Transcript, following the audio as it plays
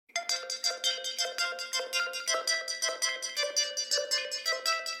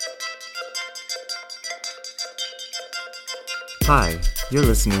Hi, you're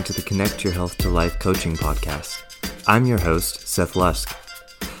listening to the Connect Your Health to Life coaching podcast. I'm your host, Seth Lusk.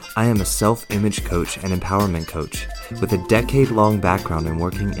 I am a self-image coach and empowerment coach with a decade-long background in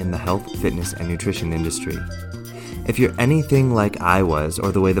working in the health, fitness, and nutrition industry. If you're anything like I was,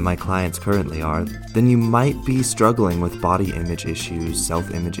 or the way that my clients currently are, then you might be struggling with body image issues,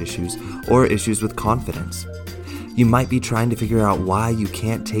 self-image issues, or issues with confidence. You might be trying to figure out why you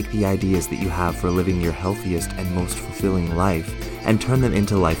can't take the ideas that you have for living your healthiest and most fulfilling life and turn them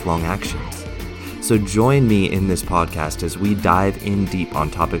into lifelong actions. So join me in this podcast as we dive in deep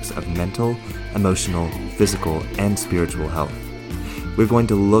on topics of mental, emotional, physical, and spiritual health. We're going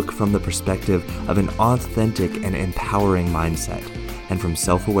to look from the perspective of an authentic and empowering mindset, and from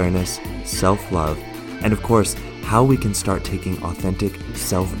self-awareness, self-love, and of course, how we can start taking authentic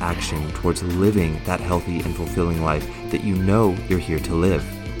self-action towards living that healthy and fulfilling life that you know you're here to live.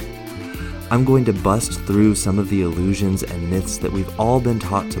 I'm going to bust through some of the illusions and myths that we've all been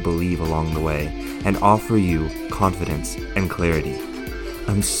taught to believe along the way and offer you confidence and clarity.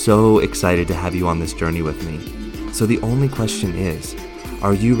 I'm so excited to have you on this journey with me. So the only question is,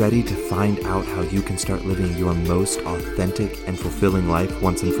 are you ready to find out how you can start living your most authentic and fulfilling life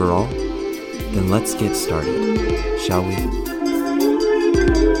once and for all? Then let's get started, shall we?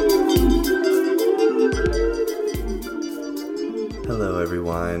 Hello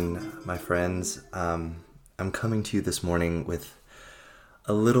everyone, my friends. I'm coming to you this morning with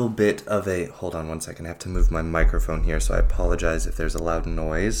a little bit of a... Hold on one second, I have to move my microphone here, so I apologize if there's a loud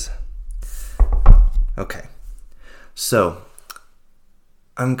noise. Okay, so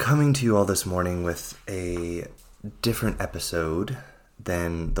I'm coming to you all this morning with a different episode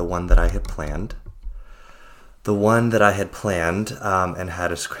than the one that I had planned. The one that I had planned and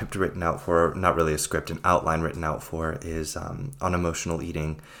had a script written out for, not really a script, an outline written out for, is on emotional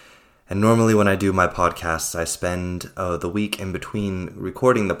eating. And normally when I do my podcasts, I spend the week in between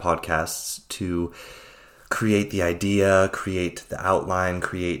recording the podcasts to create the idea, create the outline,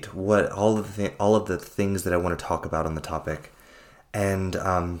 create all of the things that I want to talk about on the topic. And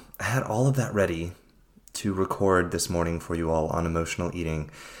I had all of that ready to record this morning for you all on emotional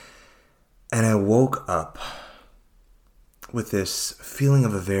eating. And I woke up with this feeling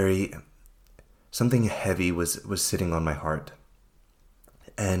of something heavy was sitting on my heart.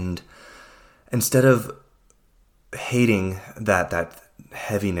 And instead of hating that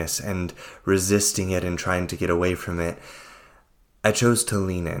heaviness and resisting it and trying to get away from it, I chose to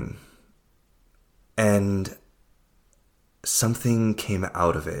lean in. And something came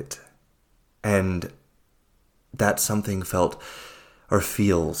out of it. And that something felt or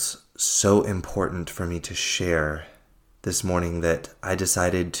feels so important for me to share this morning that I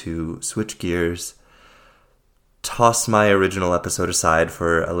decided to switch gears, toss my original episode aside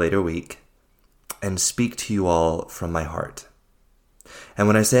for a later week, and speak to you all from my heart. And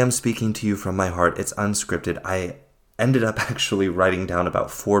when I say I'm speaking to you from my heart, it's unscripted. I ended up actually writing down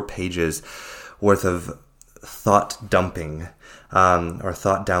about 4 pages worth of thought dumping or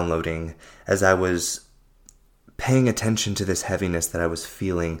thought downloading as I was paying attention to this heaviness that I was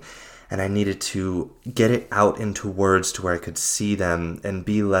feeling, and I needed to get it out into words to where I could see them and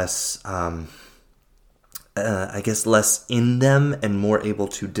be less, less in them and more able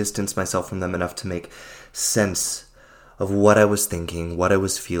to distance myself from them enough to make sense of what I was thinking, what I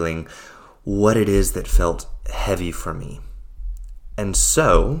was feeling, what it is that felt heavy for me. And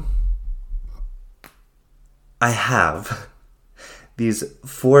so I have these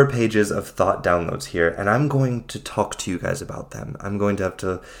 4 pages of thought downloads here, and I'm going to talk to you guys about them. I'm going to have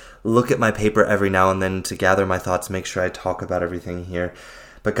to look at my paper every now and then to gather my thoughts, make sure I talk about everything here.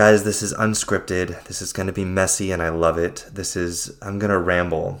 But guys, this is unscripted. This is going to be messy, and I love it. I'm going to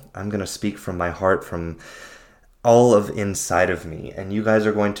ramble. I'm going to speak from my heart, from all of inside of me, and you guys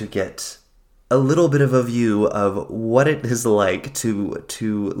are going to get a little bit of a view of what it is like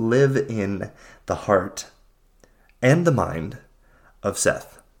to live in the heart and the mind of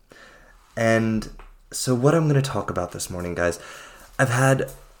Seth. And so what I'm going to talk about this morning, guys, I've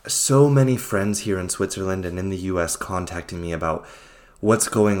had so many friends here in Switzerland and in the US contacting me about what's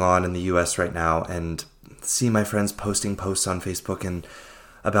going on in the US right now, and see my friends posting posts on Facebook and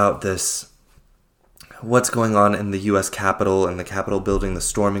about this, what's going on in the US Capitol and the Capitol building, the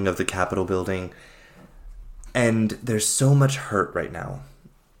storming of the Capitol building. And there's so much hurt right now.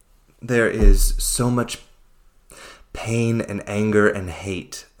 There is so much pain and anger and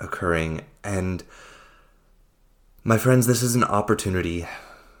hate occurring. And my friends, this is an opportunity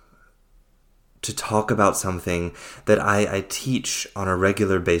to talk about something that I teach on a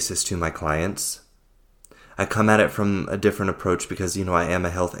regular basis to my clients. I come at it from a different approach because, I am a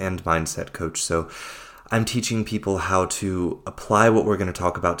health and mindset coach. So I'm teaching people how to apply what we're going to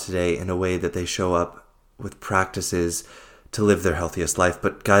talk about today in a way that they show up with practices to live their healthiest life.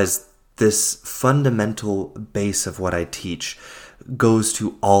 But guys, this fundamental base of what I teach goes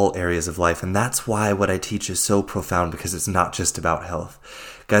to all areas of life. And that's why what I teach is so profound, because it's not just about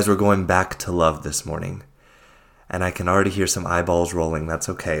health. Guys, we're going back to love this morning. And I can already hear some eyeballs rolling. That's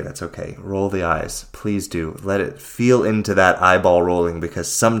okay. That's okay. Roll the eyes. Please do. Let it feel into that eyeball rolling, because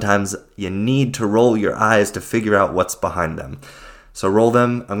sometimes you need to roll your eyes to figure out what's behind them. So roll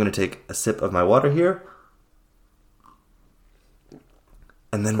them. I'm going to take a sip of my water here.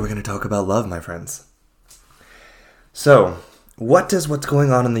 And then we're going to talk about love, my friends. So, what does what's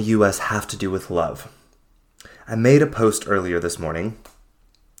going on in the US have to do with love? I made a post earlier this morning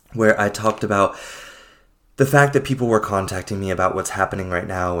where I talked about the fact that people were contacting me about what's happening right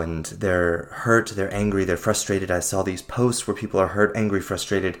now, and they're hurt, they're angry, they're frustrated. I saw these posts where people are hurt, angry,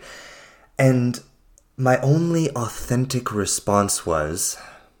 frustrated. And my only authentic response was,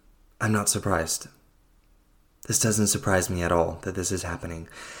 I'm not surprised. This doesn't surprise me at all that this is happening.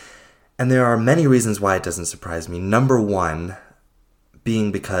 And there are many reasons why it doesn't surprise me. Number one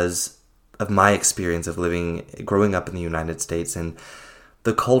being because of my experience of growing up in the United States, and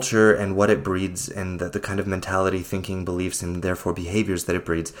the culture and what it breeds, and the kind of mentality, thinking, beliefs, and therefore behaviors that it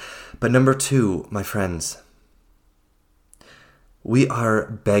breeds. But number two, my friends, we are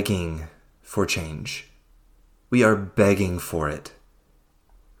begging for change. We are begging for it.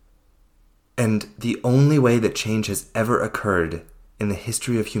 And the only way that change has ever occurred in the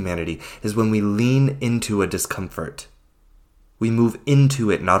history of humanity is when we lean into a discomfort. We move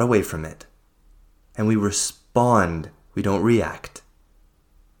into it, not away from it. And we respond, we don't react.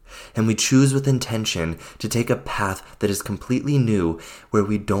 And we choose with intention to take a path that is completely new, where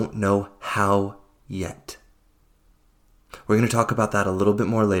we don't know how yet. We're going to talk about that a little bit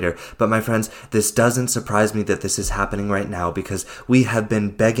more later. But my friends, this doesn't surprise me that this is happening right now, because we have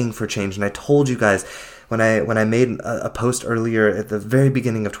been begging for change. And I told you guys when I made a post earlier at the very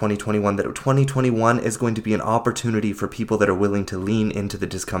beginning of 2021 that 2021 is going to be an opportunity for people that are willing to lean into the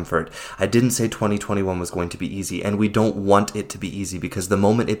discomfort. I didn't say 2021 was going to be easy, and we don't want it to be easy, because the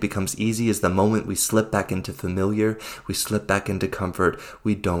moment it becomes easy is the moment we slip back into familiar, we slip back into comfort,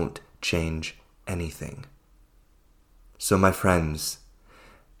 we don't change anything. So my friends,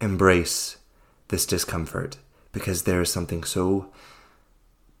 embrace this discomfort, because there is something so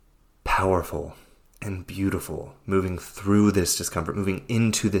powerful and beautiful moving through this discomfort, moving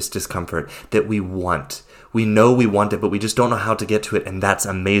into this discomfort that we want. We know we want it, but we just don't know how to get to it, and that's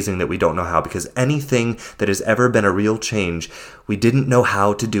amazing that we don't know how, because anything that has ever been a real change, we didn't know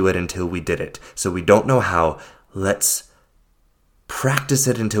how to do it until we did it. So we don't know how. Let's practice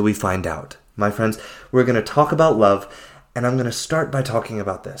it until we find out. My friends, we're going to talk about love, and I'm going to start by talking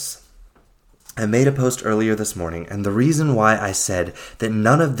about this. I made a post earlier this morning, and the reason why I said that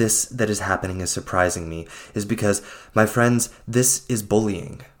none of this that is happening is surprising me is because, my friends, this is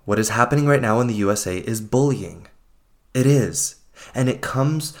bullying. What is happening right now in the USA is bullying. It is. And it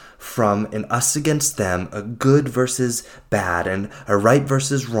comes from an us against them, a good versus bad, and a right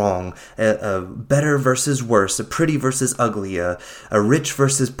versus wrong, a better versus worse, a pretty versus ugly, a rich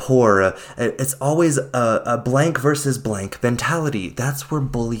versus poor. It's always a blank versus blank mentality. That's where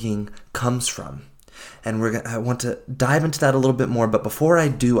bullying comes from. And I want to dive into that a little bit more. But before I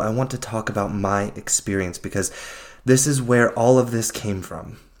do, I want to talk about my experience, because this is where all of this came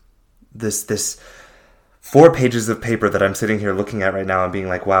from. This 4 pages of paper that I'm sitting here looking at right now and being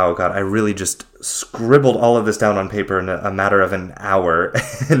like, wow, God, I really just scribbled all of this down on paper in a matter of an hour,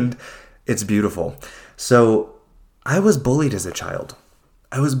 and it's beautiful. So I was bullied as a child.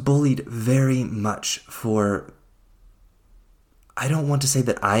 I was bullied very much for, I don't want to say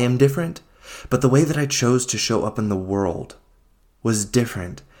that I am different, but the way that I chose to show up in the world was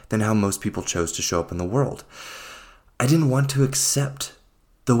different than how most people chose to show up in the world. I didn't want to accept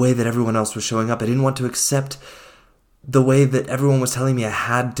the way that everyone else was showing up. I didn't want to accept the way that everyone was telling me I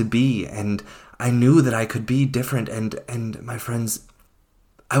had to be, and I knew that I could be different, and my friends,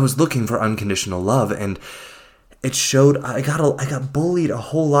 I was looking for unconditional love, and it showed. I got bullied a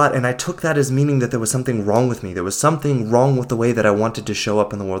whole lot, and I took that as meaning that there was something wrong with me. There was something wrong with the way that I wanted to show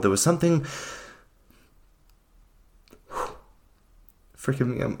up in the world. There was something, forgive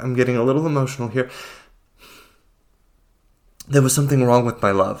me, I'm getting a little emotional here. There was something wrong with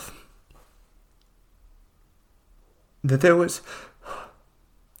my love. That there was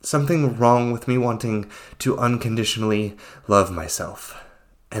something wrong with me wanting to unconditionally love myself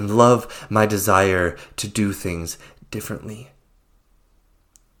and love my desire to do things differently.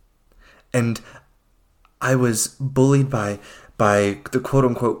 And I was bullied by the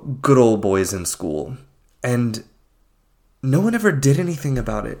quote-unquote good old boys in school. And no one ever did anything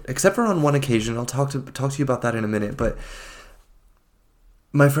about it, except for on one occasion. I'll talk to you about that in a minute. But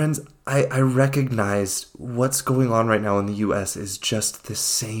my friends, I recognized what's going on right now in the U.S. is just the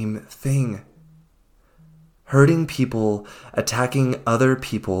same thing. Hurting people, attacking other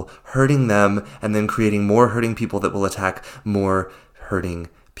people, hurting them, and then creating more hurting people that will attack more hurting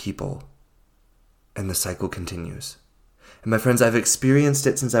people. And the cycle continues. And my friends, I've experienced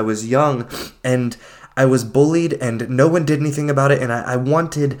it since I was young, and I was bullied, and no one did anything about it, and I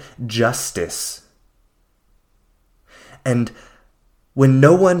wanted justice. And when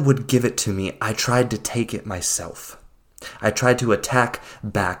no one would give it to me, I tried to take it myself. I tried to attack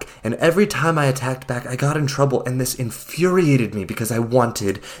back, and every time I attacked back, I got in trouble, and this infuriated me because I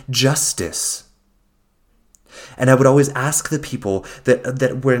wanted justice. And I would always ask the people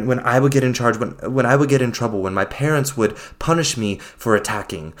that when I would get in charge, when I would get in trouble, when my parents would punish me for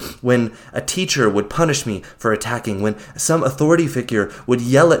attacking, when a teacher would punish me for attacking, when some authority figure would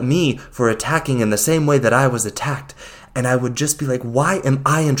yell at me for attacking in the same way that I was attacked, and I would just be like, why am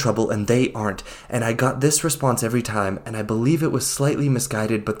I in trouble and they aren't? And I got this response every time, and I believe it was slightly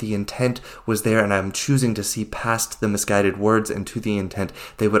misguided, but the intent was there, and I'm choosing to see past the misguided words and to the intent.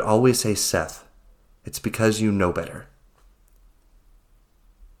 They would always say, Seth, it's because you know better.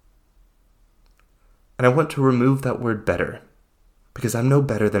 And I want to remove that word better, because I'm no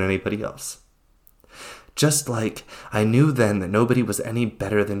better than anybody else. Just like I knew then that nobody was any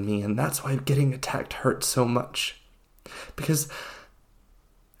better than me, and that's why getting attacked hurt so much. Because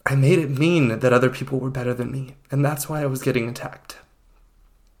I made it mean that other people were better than me, and that's why I was getting attacked.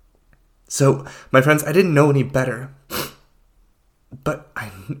 So, my friends, I didn't know any better, but I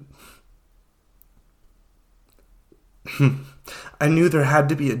knew there had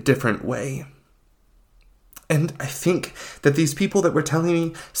to be a different way. And I think that these people that were telling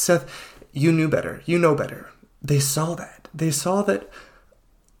me, Seth, you knew better, you know better, they saw that. They saw that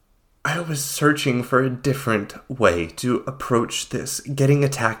I was searching for a different way to approach this, getting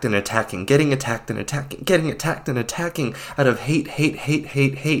attacked and attacking, getting attacked and attacking, getting attacked and attacking out of hate,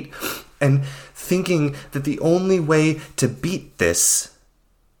 and thinking that the only way to beat this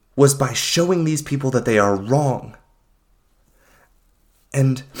was by showing these people that they are wrong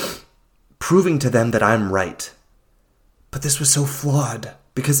and proving to them that I'm right. But this was so flawed.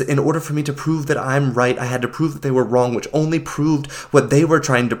 Because in order for me to prove that I'm right, I had to prove that they were wrong, which only proved what they were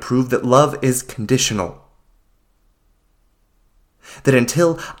trying to prove, that love is conditional. That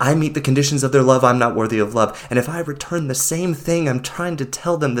until I meet the conditions of their love, I'm not worthy of love. And if I return the same thing, I'm trying to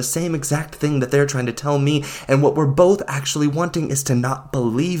tell them the same exact thing that they're trying to tell me. And what we're both actually wanting is to not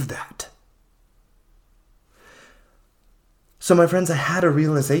believe that. So my friends, I had a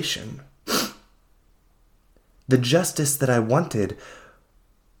realization. The justice that I wanted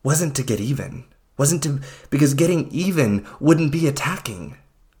wasn't to get even. Because getting even wouldn't be attacking.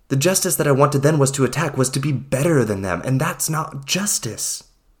 The justice that I wanted then was to attack, was to be better than them. And that's not justice.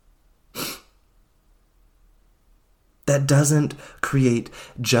 That doesn't create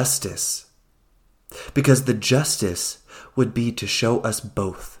justice. Because the justice would be to show us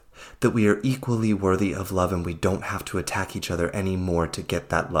both that we are equally worthy of love and we don't have to attack each other anymore to get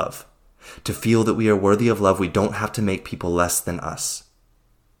that love. To feel that we are worthy of love, we don't have to make people less than us.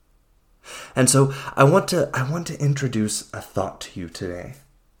 And so I want to introduce a thought to you today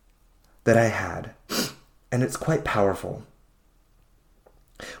that I had, and it's quite powerful.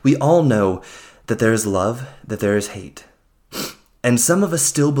 We all know that there is love, that there is hate. And some of us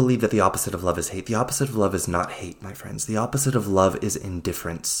still believe that the opposite of love is hate. The opposite of love is not hate, my friends. The opposite of love is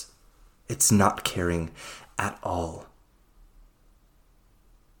indifference. It's not caring at all.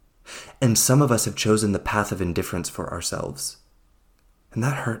 And some of us have chosen the path of indifference for ourselves. And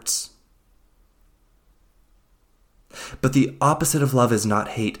that hurts. But the opposite of love is not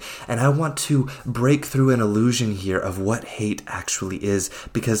hate. And I want to break through an illusion here of what hate actually is.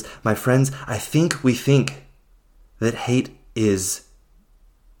 Because, my friends, I think we think that hate is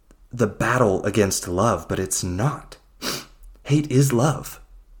the battle against love, but it's not. Hate is love.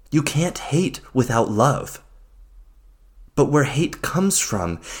 You can't hate without love. But where hate comes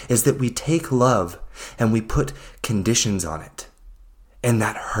from is that we take love and we put conditions on it. And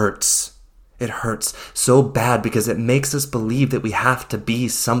that hurts. It hurts so bad because it makes us believe that we have to be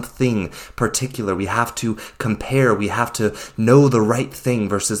something particular. We have to compare. We have to know the right thing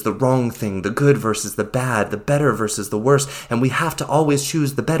versus the wrong thing, the good versus the bad, the better versus the worse. And we have to always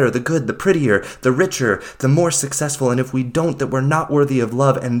choose the better, the good, the prettier, the richer, the more successful. And if we don't, that we're not worthy of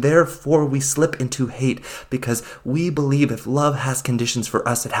love. And therefore we slip into hate because we believe if love has conditions for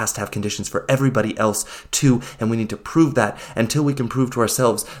us, it has to have conditions for everybody else too. And we need to prove that until we can prove to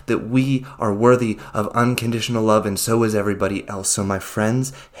ourselves that we are are worthy of unconditional love, and so is everybody else. So my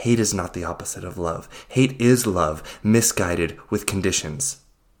friends, hate is not the opposite of love. Hate is love, misguided with conditions.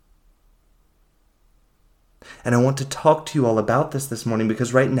 And I want to talk to you all about this morning,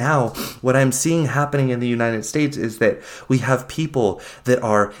 because right now, what I'm seeing happening in the United States is that we have people that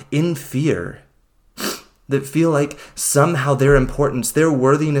are in fear, that feel like somehow their importance, their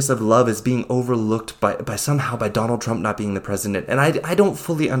worthiness of love is being overlooked by Donald Trump not being the president. And I don't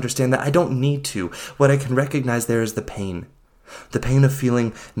fully understand that. I don't need to. What I can recognize there is the pain. The pain of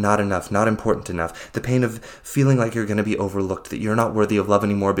feeling not enough, not important enough. The pain of feeling like you're going to be overlooked, that you're not worthy of love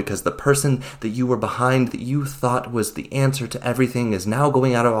anymore because the person that you were behind, that you thought was the answer to everything, is now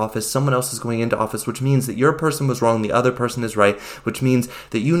going out of office. Someone else is going into office, which means that your person was wrong, the other person is right, which means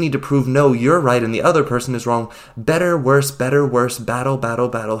that you need to prove, no, you're right and the other person is wrong. Better, worse, battle, battle,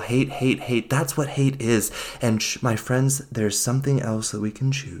 battle, hate, hate, hate. That's what hate is. And my friends, there's something else that we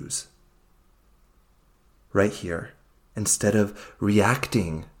can choose right here. Instead of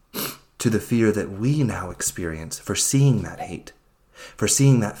reacting to the fear that we now experience for seeing that hate, for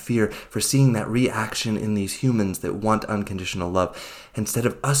seeing that fear, for seeing that reaction in these humans that want unconditional love, instead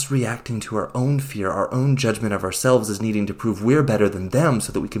of us reacting to our own fear, our own judgment of ourselves as needing to prove we're better than them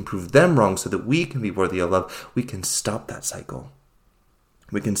so that we can prove them wrong so that we can be worthy of love, we can stop that cycle.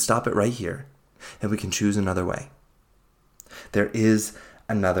 We can stop it right here, and we can choose another way. There is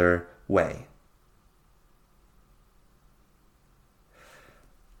another way.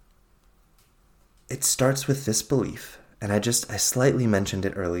 It starts with this belief, and I slightly mentioned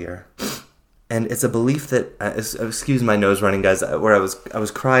it earlier, and it's a belief that, excuse my nose running, guys, where I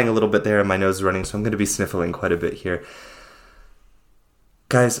was crying a little bit there and my nose is running, so I'm going to be sniffling quite a bit here.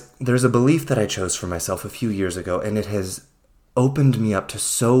 Guys, there's a belief that I chose for myself a few years ago, and it has opened me up to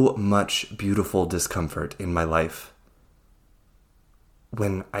so much beautiful discomfort in my life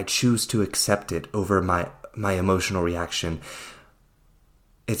when I choose to accept it over my emotional reaction.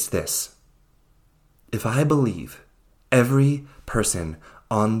 It's this. If I believe every person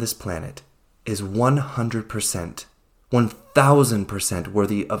on this planet is 100%, 1000%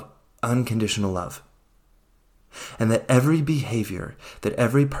 worthy of unconditional love, and that every behavior that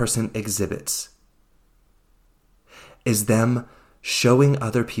every person exhibits is them showing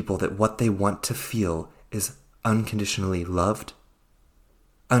other people that what they want to feel is unconditionally loved,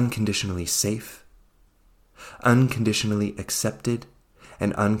 unconditionally safe, unconditionally accepted,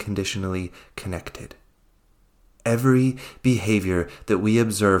 and unconditionally connected. Every behavior that we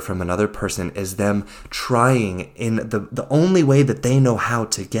observe from another person is them trying in the only way that they know how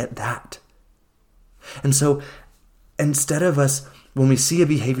to get that. And so instead of us, when we see a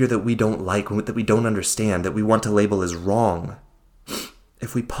behavior that we don't like, that we don't understand, that we want to label as wrong,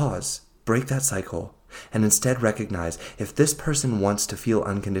 if we pause, break that cycle, and instead recognize, if this person wants to feel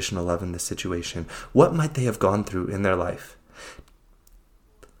unconditional love in this situation, what might they have gone through in their life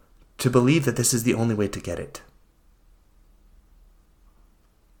to believe that this is the only way to get it?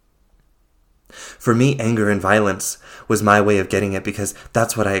 For me, anger and violence was my way of getting it because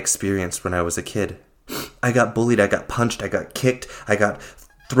that's what I experienced when I was a kid. I got bullied, I got punched, I got kicked, I got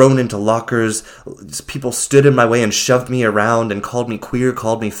thrown into lockers. People stood in my way and shoved me around and called me queer,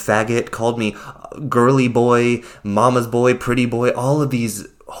 called me faggot, called me girly boy, mama's boy, pretty boy, all of these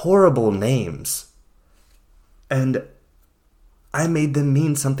horrible names. And I made them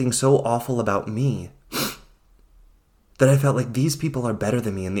mean something so awful about me that I felt like these people are better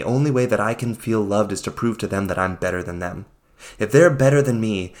than me, and the only way that I can feel loved is to prove to them that I'm better than them. If they're better than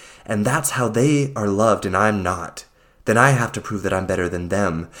me, and that's how they are loved and I'm not, then I have to prove that I'm better than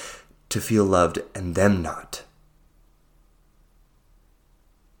them to feel loved and them not.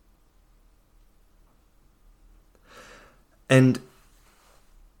 And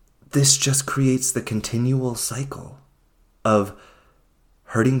this just creates the continual cycle of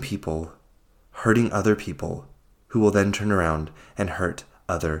hurting people, hurting other people, who will then turn around and hurt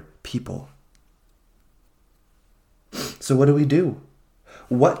other people. So what do we do?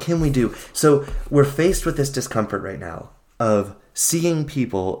 What can we do? So we're faced with this discomfort right now of seeing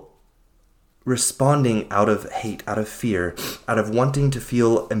people responding out of hate, out of fear, out of wanting to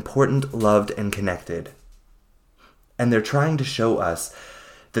feel important, loved, and connected. And they're trying to show us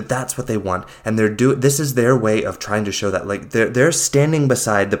that that's what they want, and this is their way of trying to show that, like, they're standing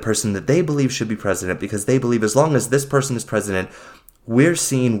beside the person that they believe should be president because they believe as long as this person is president, we're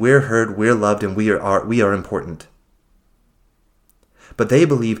seen, we're heard, we're loved, and we are important. But they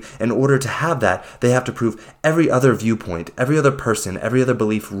believe in order to have that, they have to prove every other viewpoint, every other person, every other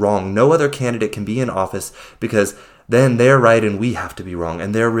belief wrong. No other candidate can be in office because then they're right and we have to be wrong.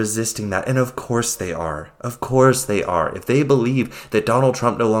 And they're resisting that. And of course they are. Of course they are. If they believe that Donald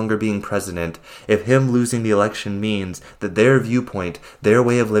Trump no longer being president, if him losing the election means that their viewpoint, their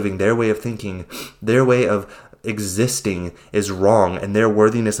way of living, their way of thinking, their way of existing is wrong and their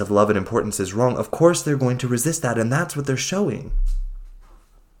worthiness of love and importance is wrong, of course they're going to resist that. And that's what they're showing.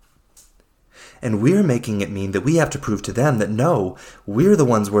 And we're making it mean that we have to prove to them that no, we're the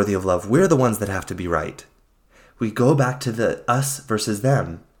ones worthy of love. We're the ones that have to be right. We go back to the us versus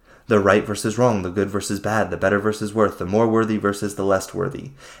them, the right versus wrong, the good versus bad, the better versus worth, the more worthy versus the less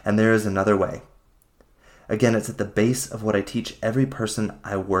worthy. And there is another way. Again, it's at the base of what I teach every person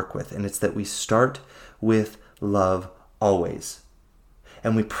I work with, and it's that we start with love always.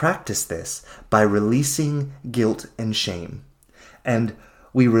 And we practice this by releasing guilt and shame. And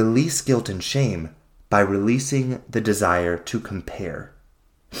we release guilt and shame by releasing the desire to compare.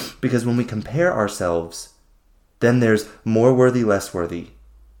 Because when we compare ourselves, then there's more worthy, less worthy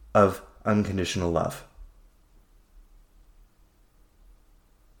of unconditional love.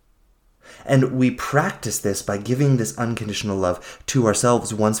 And we practice this by giving this unconditional love to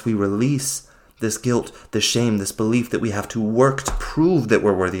ourselves once we release this guilt, this shame, this belief that we have to work to prove that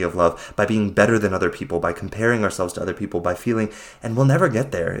we're worthy of love by being better than other people, by comparing ourselves to other people, by feeling, and we'll never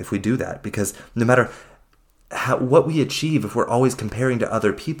get there if we do that, because no matter what we achieve, if we're always comparing to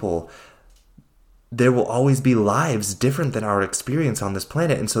other people, there will always be lives different than our experience on this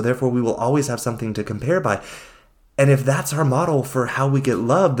planet, and so therefore we will always have something to compare by. And if that's our model for how we get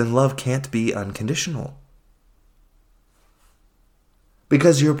love, then love can't be unconditional.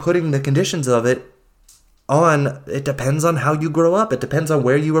 Because you're putting the conditions of it depends on how you grow up. It depends on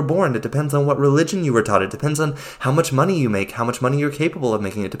where you were born. It depends on what religion you were taught. It depends on how much money you make, how much money you're capable of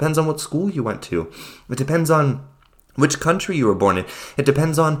making. It depends on what school you went to. It depends on which country you were born in. It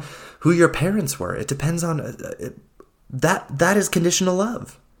depends on who your parents were. It depends on that is conditional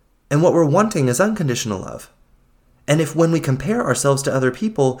love. And what we're wanting is unconditional love. And if when we compare ourselves to other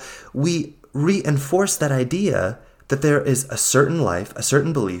people, we reinforce that idea that there is a certain life, a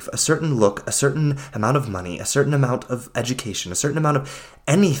certain belief, a certain look, a certain amount of money, a certain amount of education, a certain amount of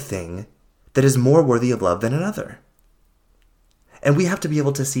anything that is more worthy of love than another. And we have to be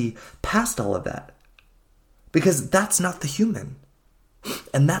able to see past all of that. Because that's not the human.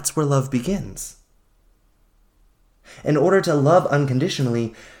 And that's where love begins. In order to love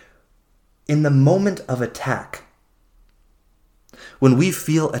unconditionally, in the moment of attack, when we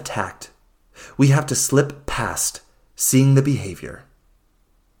feel attacked, we have to slip past seeing the behavior.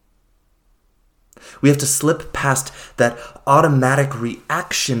 We have to slip past that automatic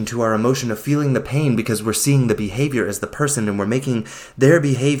reaction to our emotion of feeling the pain because we're seeing the behavior as the person and we're making their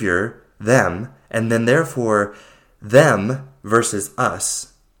behavior them, and then therefore them versus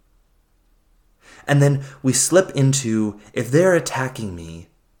us. And then we slip into, if they're attacking me,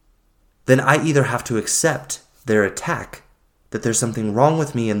 then I either have to accept their attack, that there's something wrong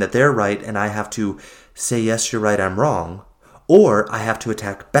with me and that they're right and I have to say, yes, you're right, I'm wrong, or I have to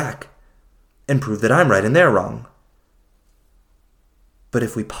attack back and prove that I'm right and they're wrong. But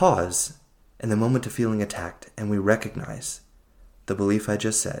if we pause in the moment of feeling attacked and we recognize the belief I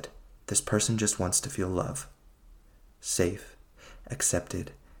just said, this person just wants to feel love, safe,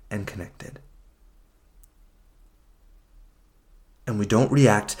 accepted, and connected. And we don't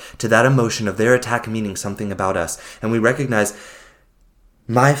react to that emotion of their attack meaning something about us. And we recognize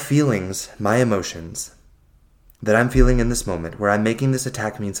my feelings, my emotions that I'm feeling in this moment, where I'm making this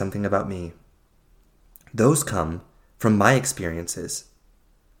attack mean something about me, those come from my experiences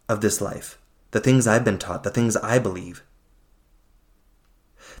of this life, the things I've been taught, the things I believe.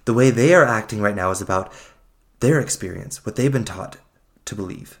 The way they are acting right now is about their experience, what they've been taught to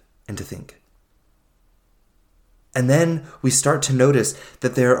believe and to think. And then we start to notice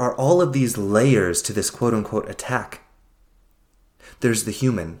that there are all of these layers to this quote-unquote attack. There's the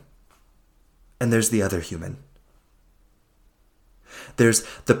human, and there's the other human. There's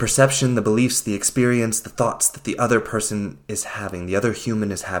the perception, the beliefs, the experience, the thoughts that the other person is having, the other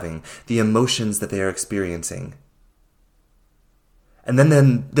human is having, the emotions that they are experiencing. And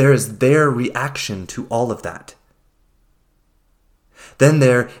then there is their reaction to all of that. Then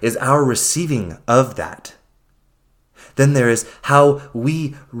there is our receiving of that. Then there is how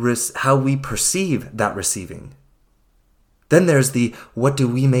we perceive that receiving. Then there's the what do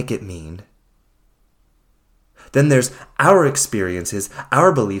we make it mean? Then there's our experiences,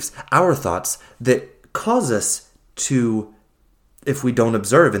 our beliefs, our thoughts that cause us to, if we don't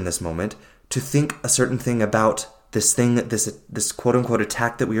observe in this moment, to think a certain thing about this thing, this quote-unquote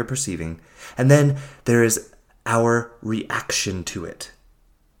attack that we are perceiving. And then there is our reaction to it.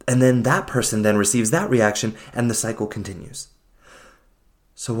 And then that person then receives that reaction, and the cycle continues.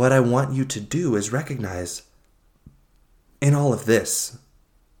 So what I want you to do is recognize, in all of this,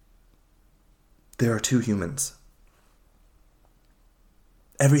 there are two humans.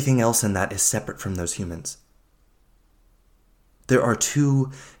 Everything else in that is separate from those humans. There are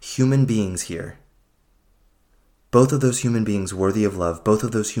two human beings here. Both of those human beings worthy of love, both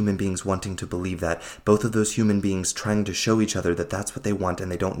of those human beings wanting to believe that, both of those human beings trying to show each other that that's what they want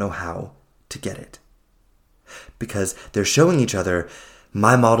and they don't know how to get it. Because they're showing each other,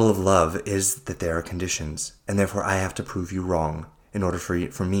 my model of love is that there are conditions, and therefore I have to prove you wrong in order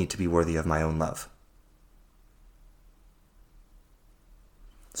for me to be worthy of my own love.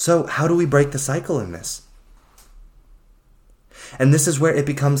 So how do we break the cycle in this? And this is where it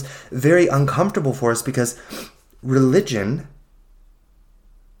becomes very uncomfortable for us, because religion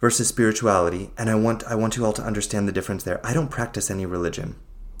versus spirituality, and I want you all to understand the difference there. I don't practice any religion.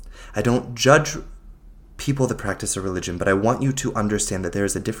 I don't judge people that practice a religion, but I want you to understand that there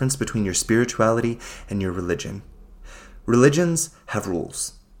is a difference between your spirituality and your religion. Religions have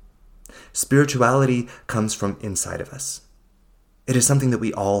rules. Spirituality comes from inside of us. It is something that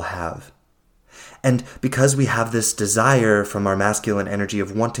we all have. And because we have this desire from our masculine energy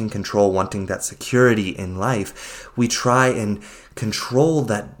of wanting control, wanting that security in life, we try and control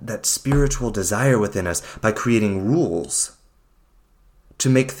that spiritual desire within us by creating rules to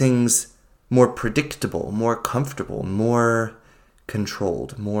make things more predictable, more comfortable, more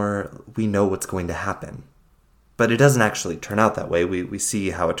controlled, more we know what's going to happen. But it doesn't actually turn out that way. We see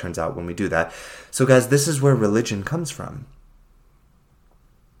how it turns out when we do that. So guys, this is where religion comes from.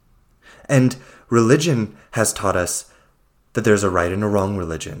 And religion has taught us that there's a right and a wrong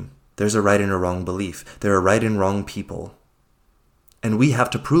religion. There's a right and a wrong belief. There are right and wrong people. And we have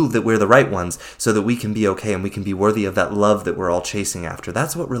to prove that we're the right ones so that we can be okay and we can be worthy of that love that we're all chasing after.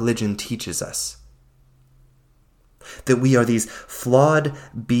 That's what religion teaches us. That we are these flawed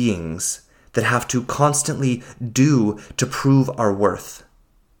beings that have to constantly do to prove our worth.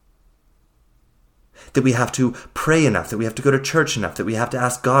 That we have to pray enough, that we have to go to church enough, that we have to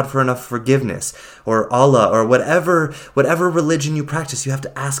ask God for enough forgiveness, or Allah, or whatever religion you practice, you have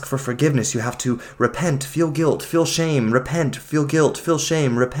to ask for forgiveness. You have to repent, feel guilt, feel shame, repent, feel guilt, feel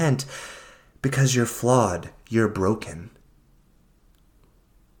shame, repent, because you're flawed, you're broken.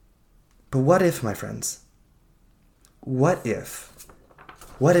 But what if, my friends, what if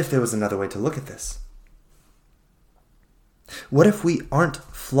there was another way to look at this? What if we aren't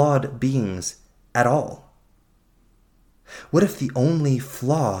flawed beings at all? What if the only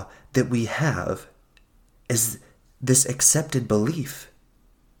flaw that we have is this accepted belief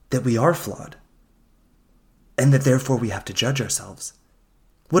that we are flawed and that therefore we have to judge ourselves?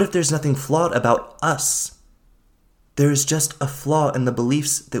 What if there's nothing flawed about us? There is just a flaw in the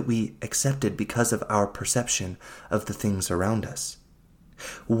beliefs that we accepted because of our perception of the things around us.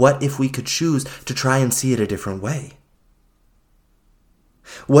 What if we could choose to try and see it a different way?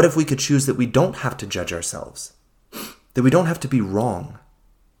 What if we could choose that we don't have to judge ourselves? That we don't have to be wrong?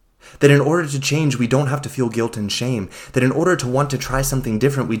 That in order to change, we don't have to feel guilt and shame? That in order to want to try something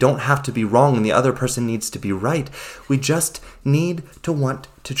different, we don't have to be wrong and the other person needs to be right? We just need to want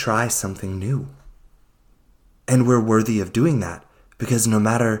to try something new. And we're worthy of doing that, because no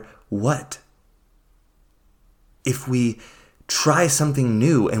matter what, if we try something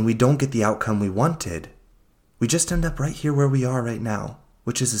new and we don't get the outcome we wanted, we just end up right here where we are right now,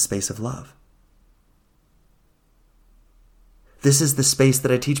 which is a space of love. This is the space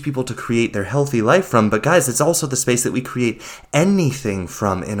that I teach people to create their healthy life from, but guys, it's also the space that we create anything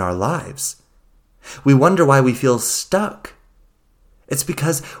from in our lives. We wonder why we feel stuck. It's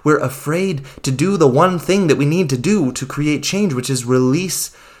because we're afraid to do the one thing that we need to do to create change, which is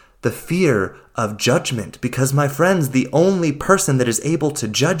release the fear of judgment. Because, my friends, the only person that is able to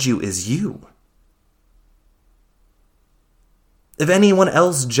judge you is you. If anyone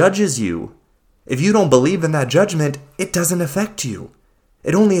else judges you, if you don't believe in that judgment, it doesn't affect you.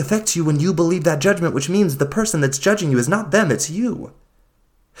 It only affects you when you believe that judgment, which means the person that's judging you is not them, it's you.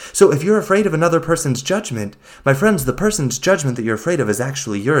 So if you're afraid of another person's judgment, my friends, the person's judgment that you're afraid of is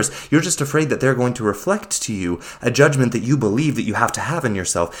actually yours. You're just afraid that they're going to reflect to you a judgment that you believe that you have to have in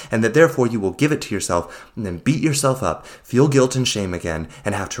yourself, and that therefore you will give it to yourself and then beat yourself up, feel guilt and shame again,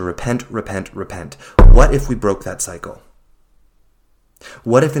 and have to repent. What if we broke that cycle?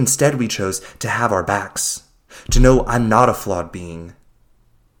 What if instead we chose to have our backs, to know I'm not a flawed being,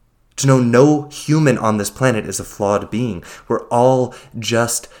 to know no human on this planet is a flawed being. We're all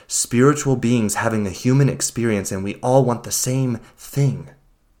just spiritual beings having a human experience, and we all want the same thing,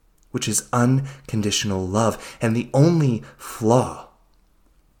 which is unconditional love. And the only flaw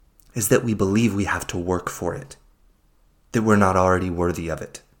is that we believe we have to work for it, that we're not already worthy of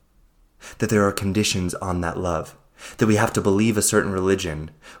it, that there are conditions on that love, that we have to believe a certain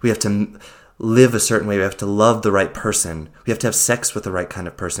religion, we have to live a certain way, we have to love the right person, we have to have sex with the right kind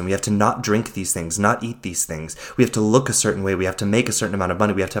of person, we have to not drink these things, not eat these things, we have to look a certain way, we have to make a certain amount of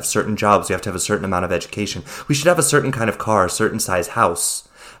money, we have to have certain jobs, we have to have a certain amount of education, we should have a certain kind of car, a certain size house.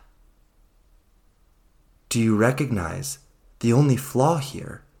 Do you recognize the only flaw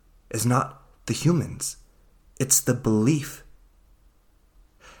here is not the humans? It's the belief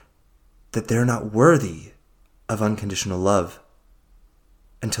that they're not worthy of unconditional love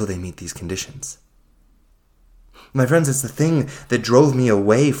until they meet these conditions. My friends, it's the thing that drove me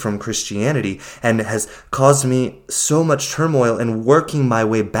away from Christianity and has caused me so much turmoil in working my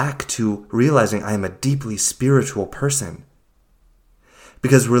way back to realizing I am a deeply spiritual person.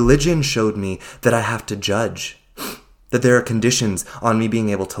 Because religion showed me that I have to judge, that there are conditions on me being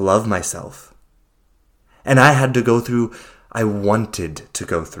able to love myself. And I wanted to go through,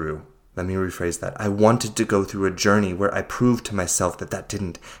 let me rephrase that. I wanted to go through a journey where I proved to myself that that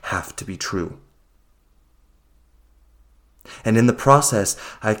didn't have to be true. And in the process,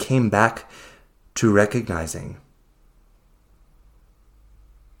 I came back to recognizing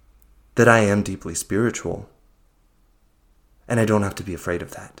that I am deeply spiritual. And I don't have to be afraid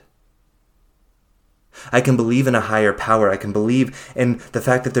of that. I can believe in a higher power. I can believe in the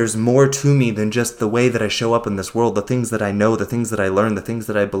fact that there's more to me than just the way that I show up in this world, the things that I know, the things that I learn, the things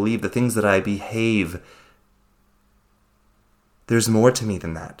that I believe, the things that I behave. There's more to me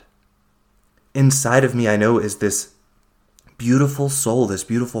than that. Inside of me, I know, is this beautiful soul, this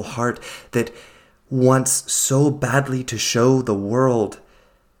beautiful heart that wants so badly to show the world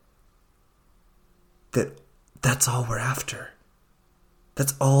that that's all we're after.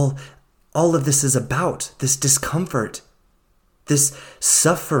 That's all of this is about, this discomfort, this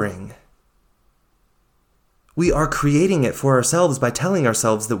suffering. We are creating it for ourselves by telling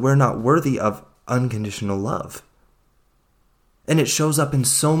ourselves that we're not worthy of unconditional love. And it shows up in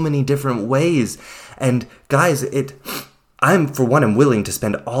so many different ways. And guys, I'm willing to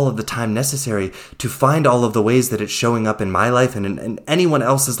spend all of the time necessary to find all of the ways that it's showing up in my life and in anyone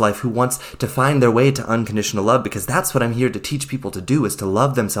else's life who wants to find their way to unconditional love, because that's what I'm here to teach people to do, is to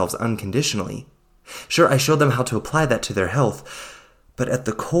love themselves unconditionally. Sure, I show them how to apply that to their health, but at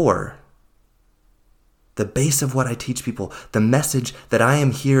the core, the base of what I teach people, the message that I am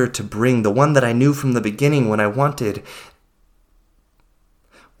here to bring, the one that I knew from the beginning when I wanted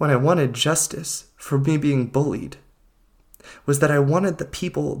justice for me being bullied, was that I wanted the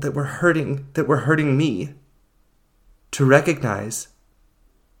people that were hurting me to recognize.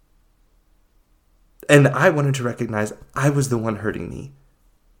 And I wanted to recognize I was the one hurting me.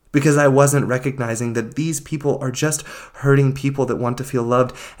 Because I wasn't recognizing that these people are just hurting people that want to feel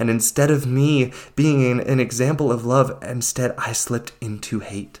loved. And instead of me being an example of love, instead I slipped into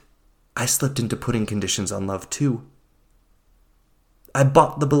hate. I slipped into putting conditions on love too. I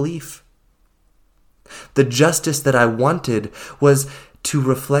bought the belief. The justice that I wanted was to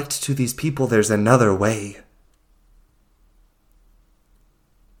reflect to these people there's another way.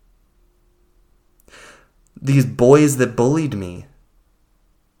 These boys that bullied me,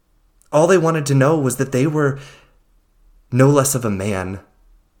 all they wanted to know was that they were no less of a man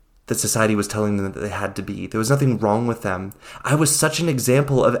that society was telling them that they had to be. There was nothing wrong with them. I was such an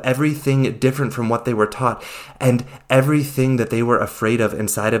example of everything different from what they were taught and everything that they were afraid of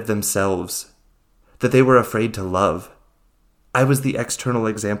inside of themselves, that they were afraid to love. I was the external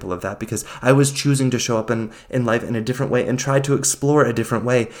example of that because I was choosing to show up in life in a different way and try to explore a different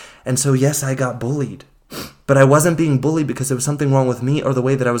way. And so yes, I got bullied. But I wasn't being bullied because there was something wrong with me or the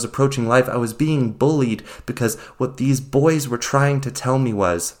way that I was approaching life. I was being bullied because what these boys were trying to tell me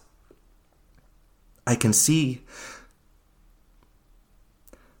was, I can see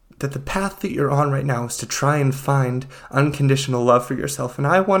that the path that you're on right now is to try and find unconditional love for yourself, and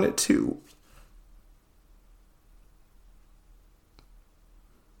I want it too.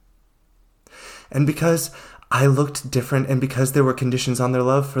 And because I looked different and because there were conditions on their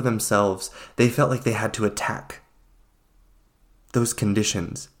love for themselves, they felt like they had to attack those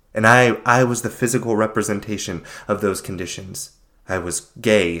conditions. And I was the physical representation of those conditions. I was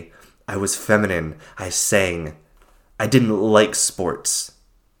gay. I was feminine. I sang. I didn't like sports.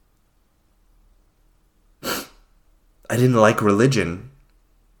 I didn't like religion.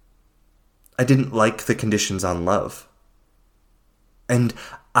 I didn't like the conditions on love. And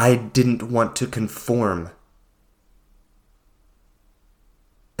I didn't want to conform.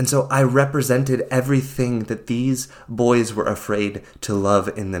 And so I represented everything that these boys were afraid to love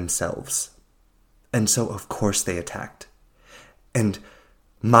in themselves. And so, of course, they attacked. And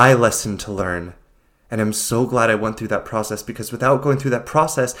my lesson to learn. And I'm so glad I went through that process, because without going through that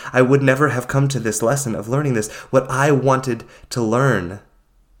process, I would never have come to this lesson of learning this. What I wanted to learn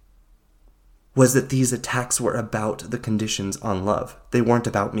was that these attacks were about the conditions on love. They weren't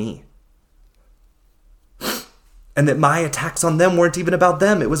about me. And that my attacks on them weren't even about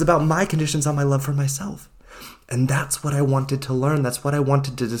them. It was about my conditions on my love for myself. And that's what I wanted to learn. That's what I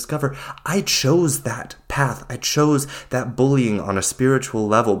wanted to discover. I chose that path. I chose that bullying on a spiritual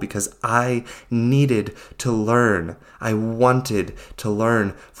level because I needed to learn. I wanted to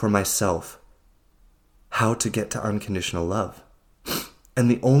learn for myself how to get to unconditional love.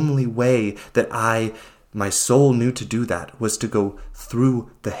 And the only way that my soul knew to do that was to go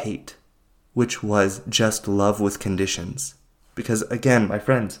through the hate, which was just love with conditions. Because again, my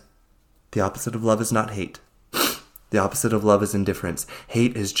friends, the opposite of love is not hate. The opposite of love is indifference.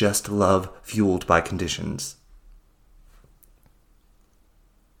 Hate is just love fueled by conditions.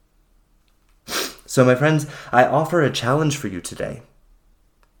 So, my friends, I offer a challenge for you today.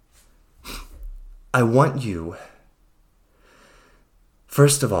 I want you,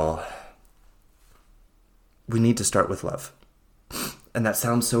 first of all, we need to start with love. And that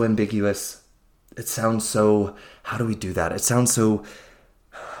sounds so ambiguous. It sounds so, how do we do that? It sounds so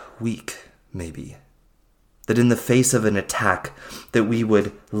weak, maybe. That in the face of an attack, that we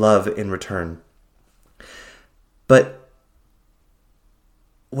would love in return. But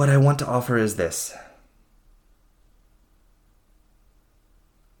what I want to offer is this.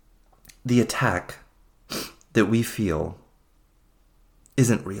 The attack that we feel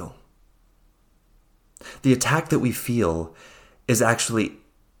isn't real. The attack that we feel is actually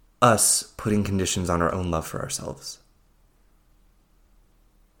us putting conditions on our own love for ourselves.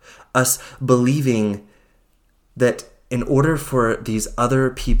 Us believing that in order for these other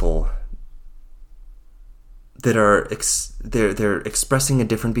people that are they're expressing a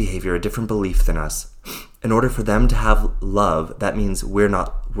different behavior, a different belief than us, in order for them to have love, that means we're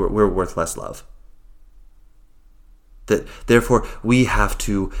worth less love. That therefore we have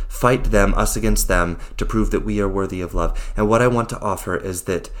to fight them, us against them, to prove that we are worthy of love. And what I want to offer is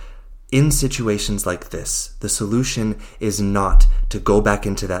that in situations like this, the solution is not to go back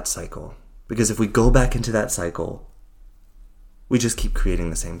into that cycle. Because if we go back into that cycle, we just keep creating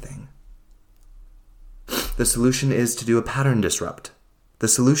the same thing. The solution is to do a pattern disrupt. The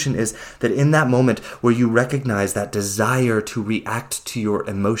solution is that in that moment where you recognize that desire to react to your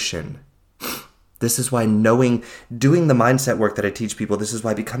emotion, this is why doing the mindset work that I teach people, this is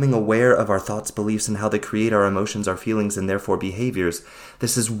why becoming aware of our thoughts, beliefs, and how they create our emotions, our feelings, and therefore behaviors,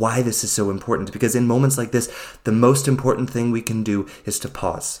 this is why this is so important. Because in moments like this, the most important thing we can do is to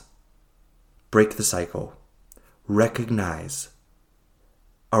pause. Break the cycle. Recognize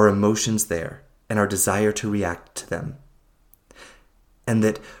our emotions there and our desire to react to them. And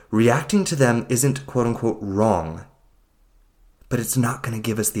that reacting to them isn't quote-unquote wrong, but it's not going to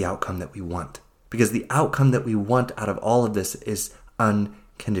give us the outcome that we want. Because the outcome that we want out of all of this is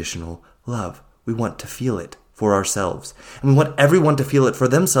unconditional love. We want to feel it for ourselves. And we want everyone to feel it for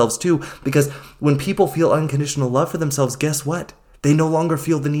themselves too. Because when people feel unconditional love for themselves, guess what? They no longer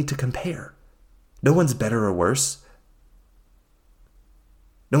feel the need to compare. No one's better or worse.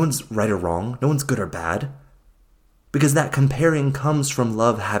 No one's right or wrong. No one's good or bad. Because that comparing comes from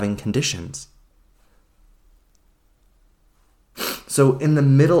love having conditions. So in the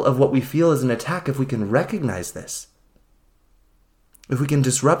middle of what we feel as an attack, if we can recognize this, if we can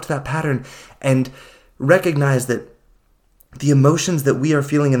disrupt that pattern and recognize that the emotions that we are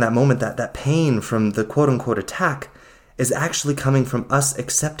feeling in that moment, that pain from the quote-unquote attack, is actually coming from us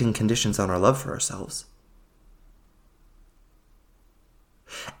accepting conditions on our love for ourselves.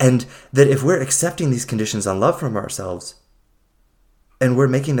 And that if we're accepting these conditions on love from ourselves, and we're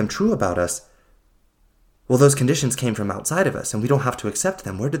making them true about us, well, those conditions came from outside of us, and we don't have to accept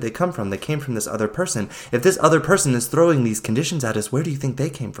them. Where did they come from? They came from this other person. If this other person is throwing these conditions at us, where do you think they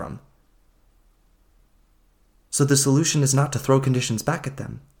came from? So the solution is not to throw conditions back at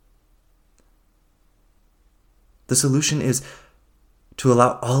them. The solution is to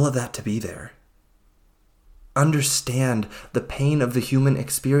allow all of that to be there. Understand the pain of the human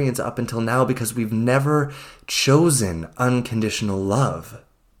experience up until now, because we've never chosen unconditional love.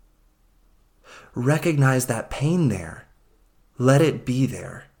 Recognize that pain there. Let it be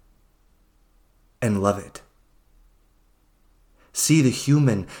there. And love it. See the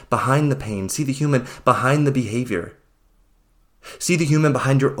human behind the pain. See the human behind the behavior. See the human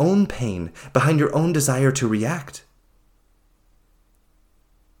behind your own pain, behind your own desire to react.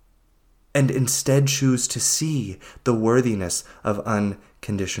 And instead choose to see the worthiness of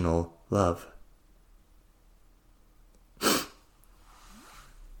unconditional love.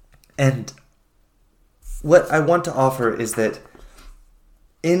 And what I want to offer is that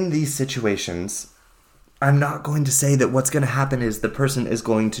in these situations, I'm not going to say that what's going to happen is the person is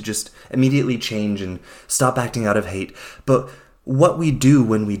going to just immediately change and stop acting out of hate. But what we do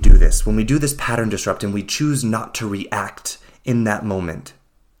when we do this pattern disrupt, and we choose not to react in that moment,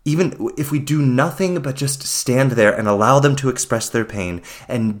 even if we do nothing but just stand there and allow them to express their pain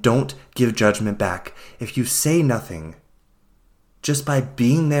and don't give judgment back, if you say nothing, just by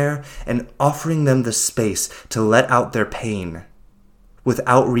being there and offering them the space to let out their pain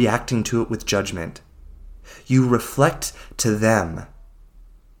without reacting to it with judgment, you reflect to them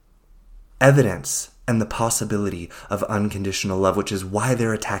evidence and the possibility of unconditional love, which is why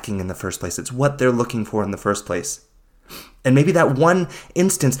they're attacking in the first place. It's what they're looking for in the first place. And maybe that one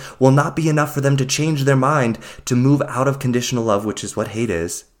instance will not be enough for them to change their mind to move out of conditional love, which is what hate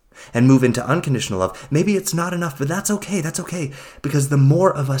is, and move into unconditional love. Maybe it's not enough, but that's okay. Because the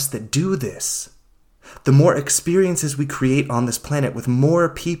more of us that do this, the more experiences we create on this planet with more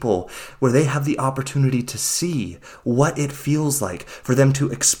people where they have the opportunity to see what it feels like for them to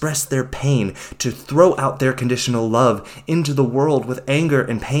express their pain, to throw out their conditional love into the world with anger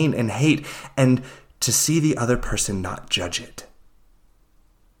and pain and hate, and to see the other person not judge it,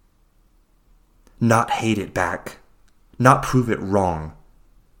 not hate it back, not prove it wrong.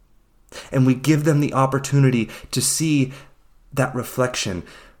 And we give them the opportunity to see that reflection.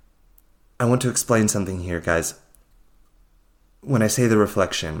 I want to explain something here, guys. When I say the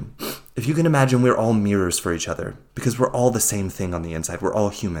reflection, if you can imagine, we're all mirrors for each other because we're all the same thing on the inside. We're all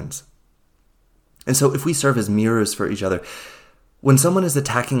humans. And so if we serve as mirrors for each other, when someone is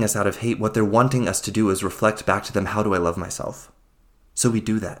attacking us out of hate, what they're wanting us to do is reflect back to them, how do I love myself? So we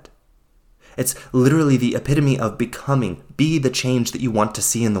do that. It's literally the epitome of becoming. Be the change that you want to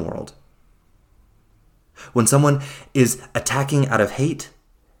see in the world. When someone is attacking out of hate,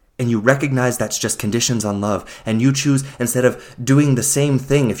 and you recognize that's just conditions on love, and you choose, instead of doing the same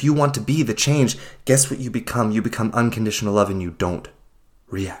thing, if you want to be the change, guess what you become? You become unconditional love, and you don't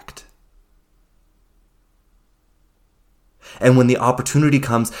react. And when the opportunity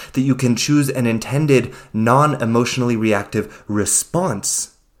comes that you can choose an intended, non-emotionally reactive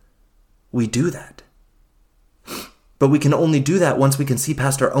response, we do that. But we can only do that once we can see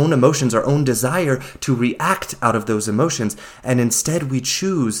past our own emotions, our own desire to react out of those emotions, and instead we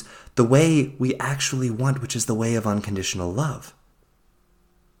choose the way we actually want, which is the way of unconditional love.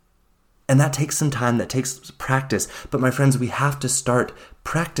 And that takes some time, that takes practice. But my friends, we have to start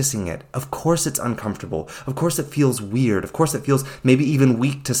practicing it. Of course it's uncomfortable. Of course it feels weird. Of course it feels maybe even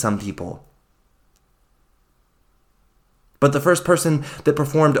weak to some people. But the first person that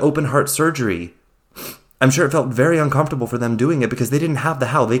performed open heart surgery, I'm sure it felt very uncomfortable for them doing it because they didn't have the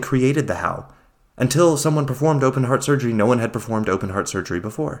how. They created the how. Until someone performed open heart surgery, no one had performed open heart surgery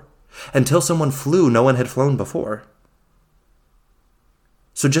before. Until someone flew, no one had flown before.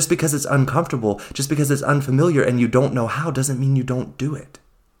 So just because it's uncomfortable, just because it's unfamiliar and you don't know how, doesn't mean you don't do it.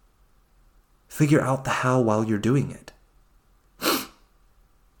 Figure out the how while you're doing it.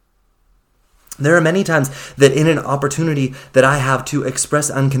 There are many times that in an opportunity that I have to express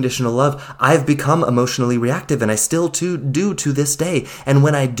unconditional love, I've become emotionally reactive, and I still do to this day. And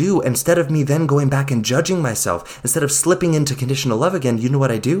when I do, instead of me then going back and judging myself, instead of slipping into conditional love again, you know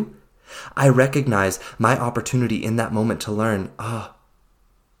what I do? I recognize my opportunity in that moment to learn,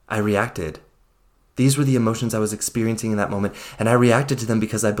 I reacted. These were the emotions I was experiencing in that moment, and I reacted to them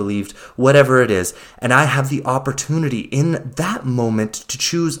because I believed whatever it is. And I have the opportunity in that moment to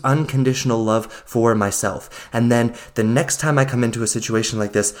choose unconditional love for myself. And then the next time I come into a situation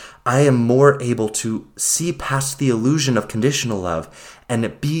like this, I am more able to see past the illusion of conditional love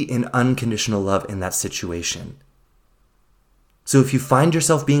and be in unconditional love in that situation. So if you find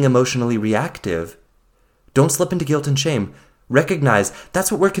yourself being emotionally reactive, don't slip into guilt and shame. Recognize that's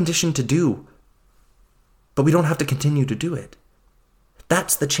what we're conditioned to do. But we don't have to continue to do it.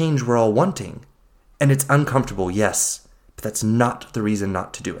 That's the change we're all wanting. And it's uncomfortable, yes, but that's not the reason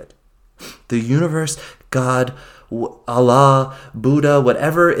not to do it. The universe, God, Allah, Buddha,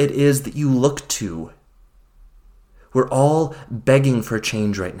 whatever it is that you look to, we're all begging for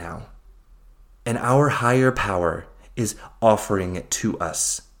change right now. And our higher power is offering it to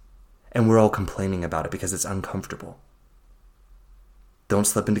us. And we're all complaining about it because it's uncomfortable. Don't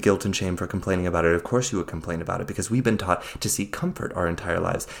slip into guilt and shame for complaining about it. Of course you would complain about it because we've been taught to seek comfort our entire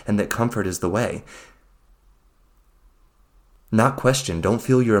lives and that comfort is the way. Not question. Don't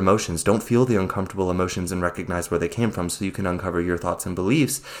feel your emotions. Don't feel the uncomfortable emotions and recognize where they came from so you can uncover your thoughts and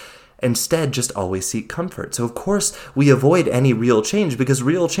beliefs Instead, just always seek comfort. So of course, we avoid any real change because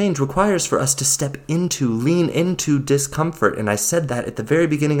real change requires for us to lean into discomfort. And I said that at the very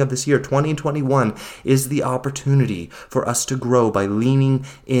beginning of this year, 2021 is the opportunity for us to grow by leaning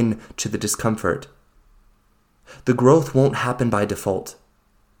into the discomfort. The growth won't happen by default.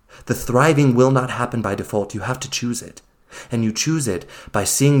 The thriving will not happen by default. You have to choose it. And you choose it by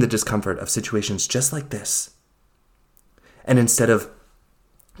seeing the discomfort of situations just like this. And instead of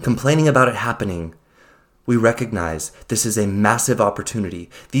complaining about it happening, we recognize this is a massive opportunity.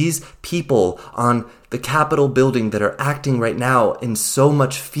 These people on the Capitol building that are acting right now in so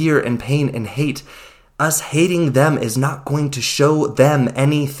much fear and pain and hate, us hating them is not going to show them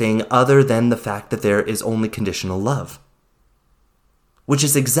anything other than the fact that there is only conditional love, which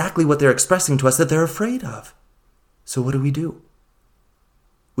is exactly what they're expressing to us that they're afraid of. So what do?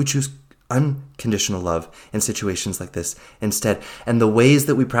 We choose unconditional love in situations like this instead. And the ways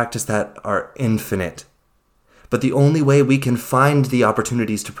that we practice that are infinite. But the only way we can find the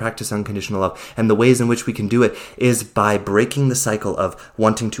opportunities to practice unconditional love and the ways in which we can do it is by breaking the cycle of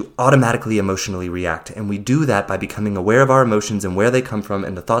wanting to automatically emotionally react. And we do that by becoming aware of our emotions and where they come from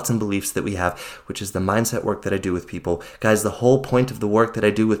and the thoughts and beliefs that we have, which is the mindset work that I do with people. Guys, the whole point of the work that I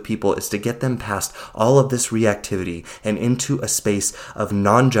do with people is to get them past all of this reactivity and into a space of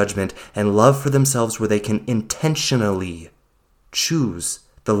non-judgment and love for themselves where they can intentionally choose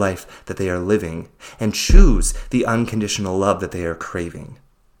the life that they are living and choose the unconditional love that they are craving.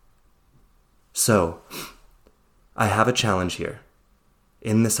 So, I have a challenge here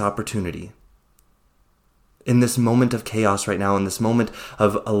in this opportunity, in this moment of chaos right now, in this moment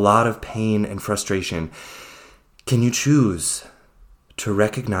of a lot of pain and frustration. Can you choose to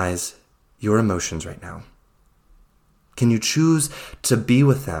recognize your emotions right now? Can you choose to be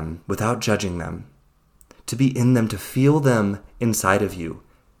with them without judging them, to be in them, to feel them inside of you?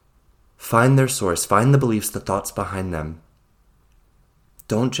 Find their source, find the beliefs, the thoughts behind them.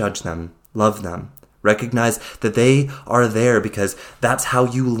 Don't judge them, love them. Recognize that they are there because that's how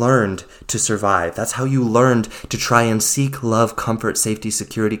you learned to survive. That's how you learned to try and seek love, comfort, safety,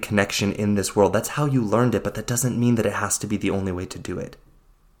 security, connection in this world. That's how you learned it, but that doesn't mean that it has to be the only way to do it.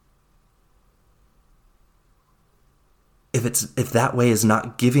 If that way is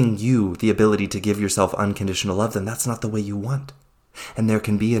not giving you the ability to give yourself unconditional love, then that's not the way you want. And there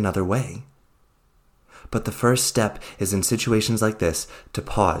can be another way. But the first step is in situations like this to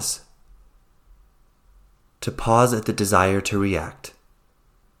pause. To pause at the desire to react.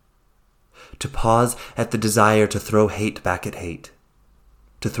 To pause at the desire to throw hate back at hate.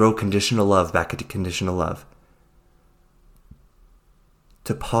 To throw conditional love back at conditional love.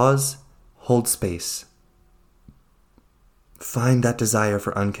 To pause, hold space. Find that desire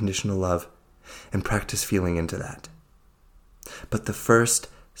for unconditional love and practice feeling into that. But the first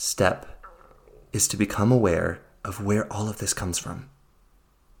step is to become aware of where all of this comes from.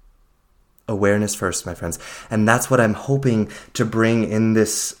 Awareness first, my friends. And that's what I'm hoping to bring in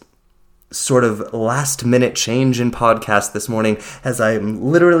this sort of last minute change in podcast this morning, as I'm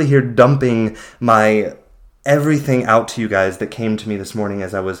literally here dumping my everything out to you guys that came to me this morning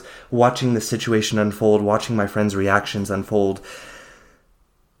as I was watching the situation unfold, watching my friends' reactions unfold.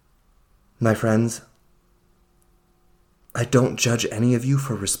 My friends, I don't judge any of you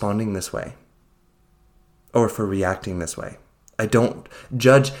for responding this way or for reacting this way. I don't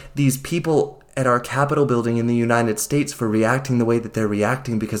judge these people at our Capitol building in the United States for reacting the way that they're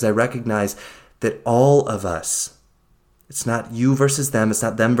reacting, because I recognize that all of us, it's not you versus them, it's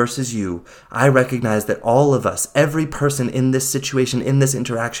not them versus you. I recognize that all of us, every person in this situation, in this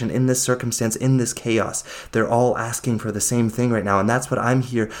interaction, in this circumstance, in this chaos, they're all asking for the same thing right now. And that's what I'm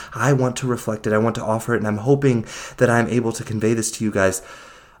here. I want to reflect it. I want to offer it. And I'm hoping that I'm able to convey this to you guys.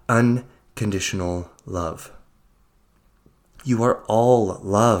 Unconditional love. You are all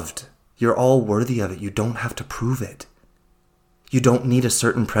loved. You're all worthy of it. You don't have to prove it. You don't need a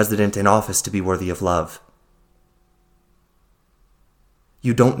certain president in office to be worthy of love.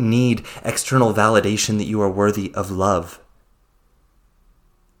 You don't need external validation that you are worthy of love.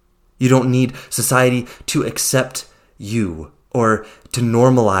 You don't need society to accept you or to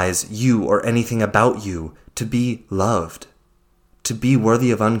normalize you or anything about you to be loved, to be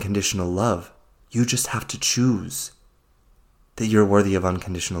worthy of unconditional love. You just have to choose that you're worthy of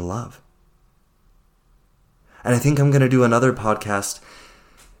unconditional love. And I think I'm going to do another podcast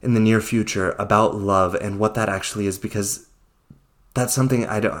in the near future about love and what that actually is, because that's something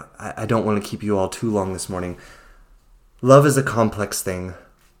I don't want to keep you all too long this morning. Love is a complex thing,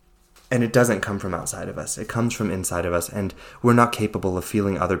 and it doesn't come from outside of us. It comes from inside of us, and we're not capable of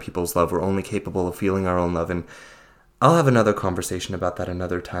feeling other people's love. We're only capable of feeling our own love. And I'll have another conversation about that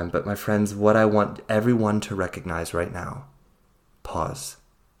another time, but my friends, what I want everyone to recognize right now: pause.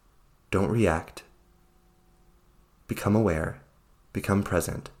 Don't react. Become aware. Become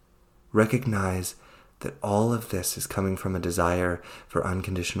present. Recognize that all of this is coming from a desire for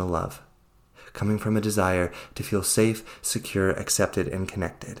unconditional love, coming from a desire to feel safe, secure, accepted, and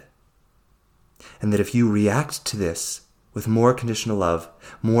connected. And that if you react to this with more conditional love,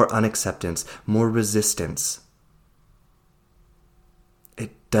 more unacceptance, more resistance,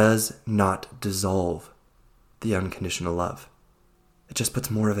 it does not dissolve the unconditional love. It just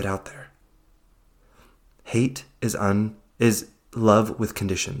puts more of it out there. Hate is love with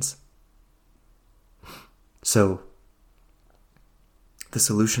conditions. So, the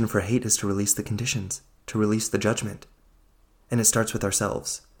solution for hate is to release the conditions, to release the judgment. And it starts with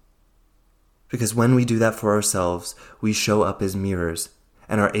ourselves. Because when we do that for ourselves, we show up as mirrors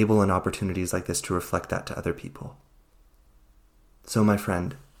and are able in opportunities like this to reflect that to other people. So, my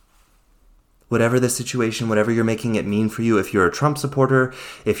friend, whatever the situation, whatever you're making it mean for you, if you're a Trump supporter,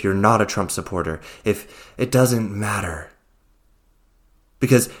 if you're not a Trump supporter, if it doesn't matter.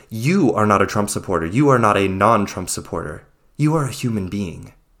 Because you are not a Trump supporter. You are not a non-Trump supporter. You are a human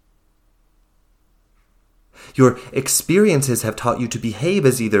being. Your experiences have taught you to behave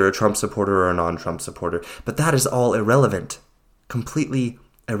as either a Trump supporter or a non-Trump supporter, but that is all irrelevant. Completely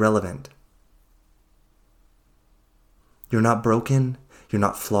irrelevant. You're not broken. You're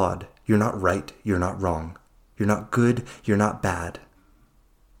not flawed. You're not right. You're not wrong. You're not good. You're not bad.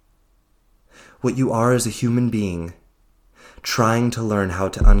 What you are is a human being trying to learn how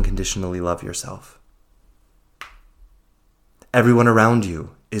to unconditionally love yourself. Everyone around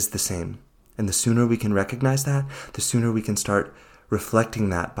you is the same. And the sooner we can recognize that, the sooner we can start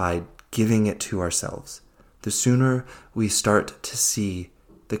reflecting that by giving it to ourselves. The sooner we start to see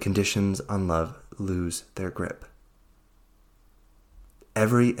the conditions on love lose their grip.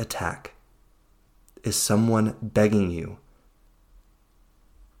 Every attack is someone begging you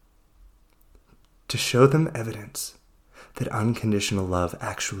to show them evidence that unconditional love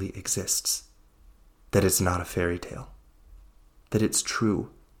actually exists, that it's not a fairy tale, that it's true,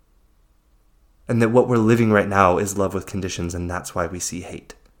 and that what we're living right now is love with conditions, and that's why we see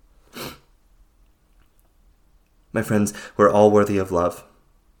hate. My friends, we're all worthy of love.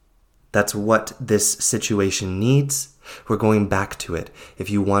 That's what this situation needs. We're going back to it. If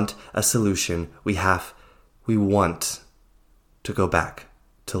you want a solution, we want to go back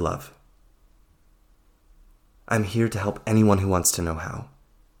to love. I'm here to help anyone who wants to know how.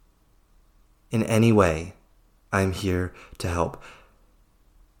 In any way, I'm here to help.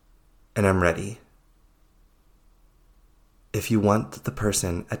 And I'm ready. If you want the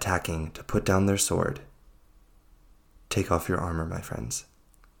person attacking to put down their sword, take off your armor, my friends.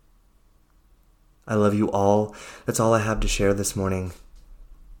 I love you all. That's all I have to share this morning.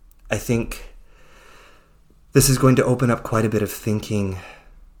 I think this is going to open up quite a bit of thinking.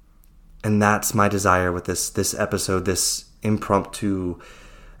 And that's my desire with this episode, this impromptu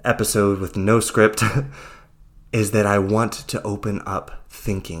episode with no script, is that I want to open up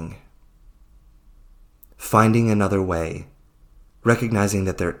thinking. Finding another way. Recognizing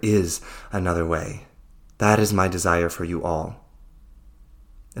that there is another way. That is my desire for you all.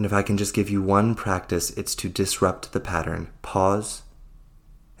 And if I can just give you one practice, it's to disrupt the pattern. Pause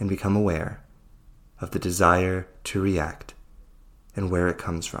and become aware of the desire to react and where it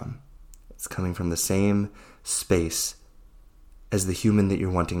comes from. It's coming from the same space as the human that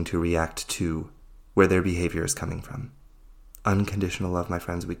you're wanting to react to, where their behavior is coming from. Unconditional love, my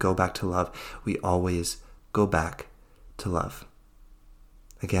friends. We go back to love. We always go back to love.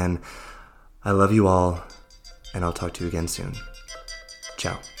 Again, I love you all, and I'll talk to you again soon.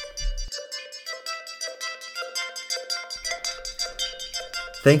 Ciao.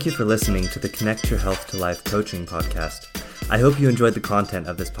 Thank you for listening to the Connect Your Health to Life coaching podcast. I hope you enjoyed the content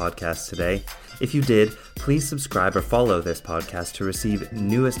of this podcast today. If you did, please subscribe or follow this podcast to receive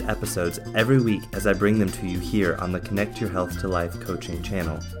newest episodes every week as I bring them to you here on the Connect Your Health to Life coaching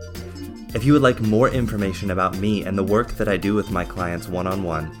channel. If you would like more information about me and the work that I do with my clients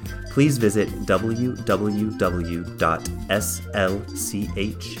one-on-one, please visit www.slch.ch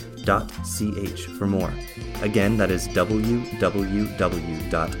for more. Again, that is www.slch.ch.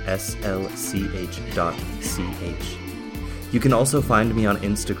 You can also find me on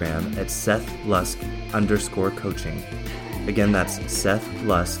Instagram at SethLusk_coaching. Again, that's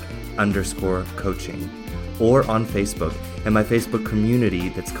SethLusk_coaching. Or on Facebook, and my Facebook community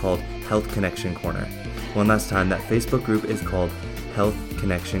that's called Health Connection Corner. One last time, that Facebook group is called Health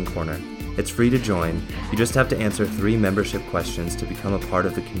Connection Corner. It's free to join. You just have to answer 3 membership questions to become a part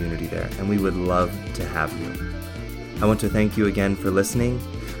of the community there, and we would love to have you. I want to thank you again for listening.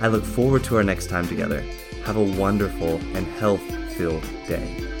 I look forward to our next time together. Have a wonderful and health-filled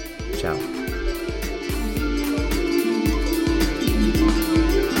day. Ciao.